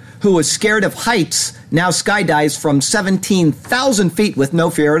 42, who was scared of heights, now skydives from 17,000 feet with no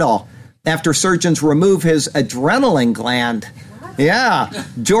fear at all, after surgeons remove his adrenaline gland. Yeah.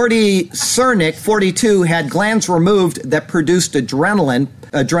 Jordy Cernick, 42, had glands removed that produced adrenaline.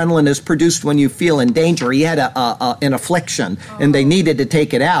 Adrenaline is produced when you feel in danger. He had an affliction, and they needed to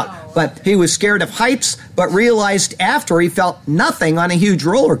take it out. But he was scared of heights, but realized after he felt nothing on a huge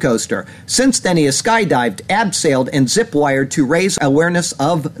roller coaster. Since then, he has skydived, abseiled, and zip-wired to raise awareness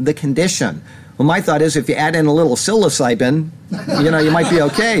of the condition. Well, my thought is if you add in a little psilocybin, you might be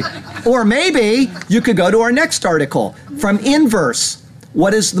okay. Or maybe you could go to our next article from Inverse.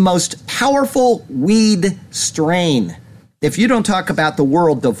 What is the most powerful weed strain? If you don't talk about the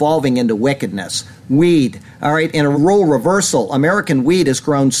world devolving into wickedness, weed, all right, in a role reversal, American weed has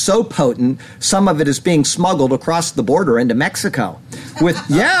grown so potent, some of it is being smuggled across the border into Mexico.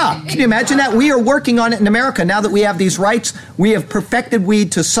 Can you imagine that? We are working on it in America. Now that we have these rights, we have perfected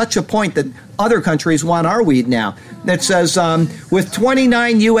weed to such a point that other countries want our weed now. That says, with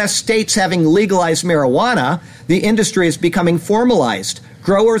 29 U.S. states having legalized marijuana, the industry is becoming formalized.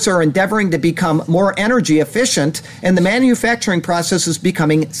 Growers are endeavoring to become more energy efficient, and the manufacturing process is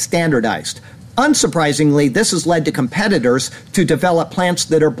becoming standardized. Unsurprisingly, this has led to competitors to develop plants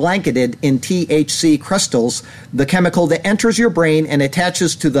that are blanketed in THC crystals, the chemical that enters your brain and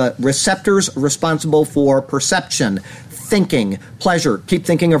attaches to the receptors responsible for perception, thinking, pleasure, keep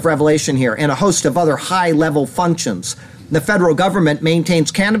thinking of Revelation here, and a host of other high-level functions. The federal government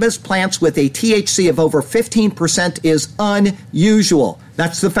maintains cannabis plants with a THC of over 15% is unusual.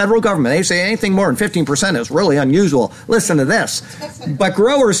 That's the federal government. They say anything more than 15% is really unusual. Listen to this. But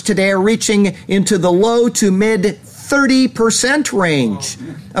growers today are reaching into the low to mid 30% range.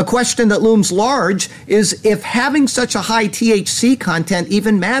 A question that looms large is if having such a high THC content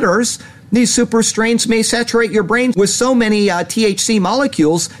even matters. These super strains may saturate your brain with so many THC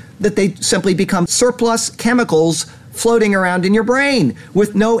molecules that they simply become surplus chemicals floating around in your brain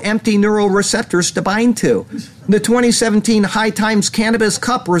with no empty neural receptors to bind to. The 2017 High Times Cannabis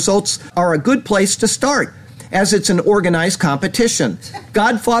Cup results are a good place to start, as it's an organized competition.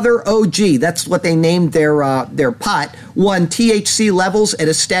 Godfather OG, that's what they named their pot, won THC levels at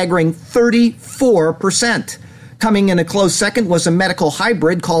a staggering 34%. Coming in a close second was a medical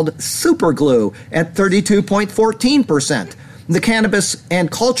hybrid called Superglue at 32.14%. The cannabis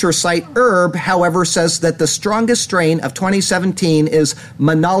and culture site Herb, however, says that the strongest strain of 2017 is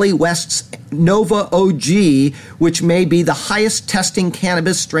Manali West's Nova OG, which may be the highest testing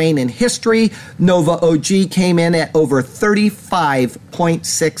cannabis strain in history. Nova OG came in at over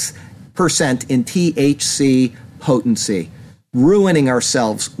 35.6% in THC potency. Ruining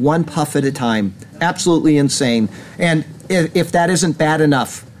ourselves one puff at a time. Absolutely insane. And if that isn't bad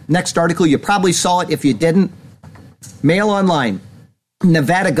enough, next article, you probably saw it. If you didn't, Mail Online.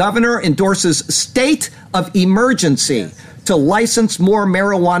 Nevada governor endorses state of emergency to license more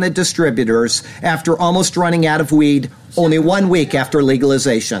marijuana distributors after almost running out of weed only 1 week after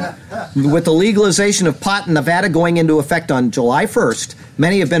legalization. With the legalization of pot in Nevada going into effect on July 1st,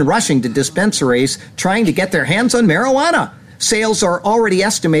 many have been rushing to dispensaries trying to get their hands on marijuana. Sales are already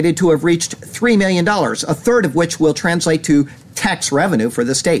estimated to have reached $3 million, a third of which will translate to tax revenue for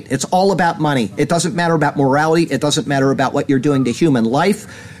the state. It's all about money. It doesn't matter about morality. It doesn't matter about what you're doing to human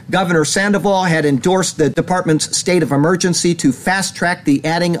life. Governor Sandoval had endorsed the department's state of emergency to fast-track the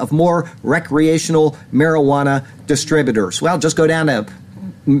adding of more recreational marijuana distributors. Well, just go down to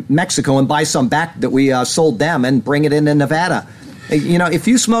Mexico and buy some back that we sold them and bring it into Nevada. You know, if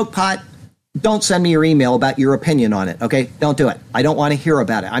you smoke pot, don't send me your email about your opinion on it, okay? Don't do it. I don't want to hear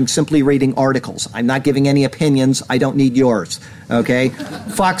about it. I'm simply reading articles. I'm not giving any opinions. I don't need yours, okay?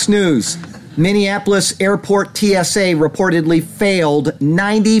 Fox News. Minneapolis Airport TSA reportedly failed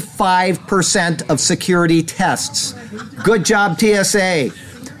 95% of security tests. Good job, TSA.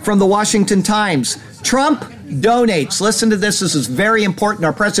 From the Washington Times, Trump donates. Listen to this. This is very important.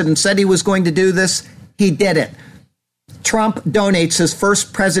 Our president said he was going to do this. He did it. Trump donates his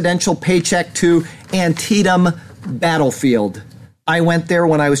first presidential paycheck to Antietam Battlefield. I went there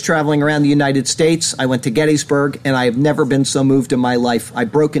when I was traveling around the United States. I went to Gettysburg, and I have never been so moved in my life. I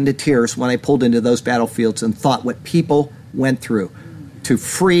broke into tears when I pulled into those battlefields and thought what people went through to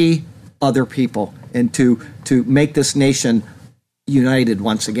free other people and to make this nation united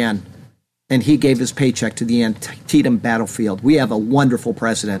once again. And he gave his paycheck to the Antietam Battlefield. We have a wonderful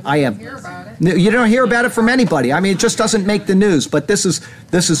president. You don't hear about it from anybody. I mean, it just doesn't make the news. But this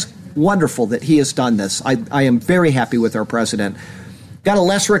is wonderful that he has done this. I am very happy with our president. Got a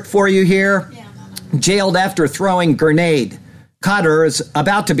Lesrick for you here. Jailed after throwing grenade. Cotter is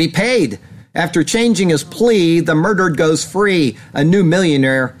about to be paid. After changing his plea, the murdered goes free. A new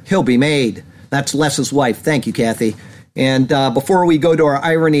millionaire, he'll be made. That's Les's wife. Thank you, Kathy. And before we go to our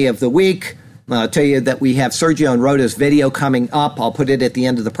irony of the week, I'll tell you that we have Sergio and Rhoda's video coming up. I'll put it at the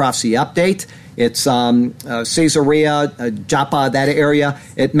end of the prophecy update. It's Caesarea, Joppa, that area.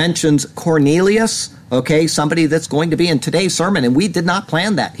 It mentions Cornelius, okay, somebody that's going to be in today's sermon, and we did not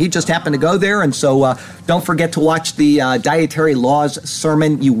plan that. He just happened to go there, and so don't forget to watch the Dietary Laws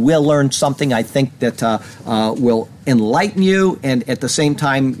sermon. You will learn something, I think, that will enlighten you, and at the same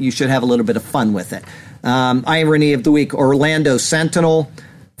time, you should have a little bit of fun with it. Irony of the week, Orlando Sentinel.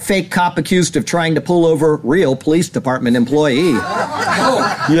 Fake cop accused of trying to pull over real police department employee.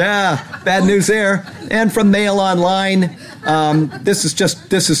 Yeah, bad news there. And from Mail Online, this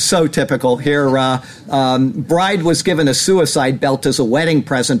is so typical here. Bride was given a suicide belt as a wedding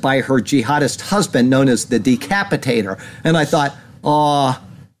present by her jihadist husband, known as the Decapitator. And I thought,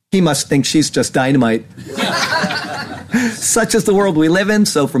 he must think she's just dynamite. Such is the world we live in.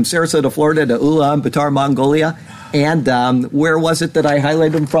 So from Sarasota, Florida to Ulaanbaatar, Mongolia. And where was it that I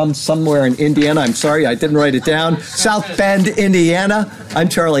highlighted them from? Somewhere in Indiana. I'm sorry, I didn't write it down. South Bend, Indiana. I'm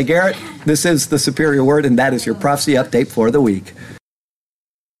Charlie Garrett. This is The Superior Word, and that is your prophecy update for the week.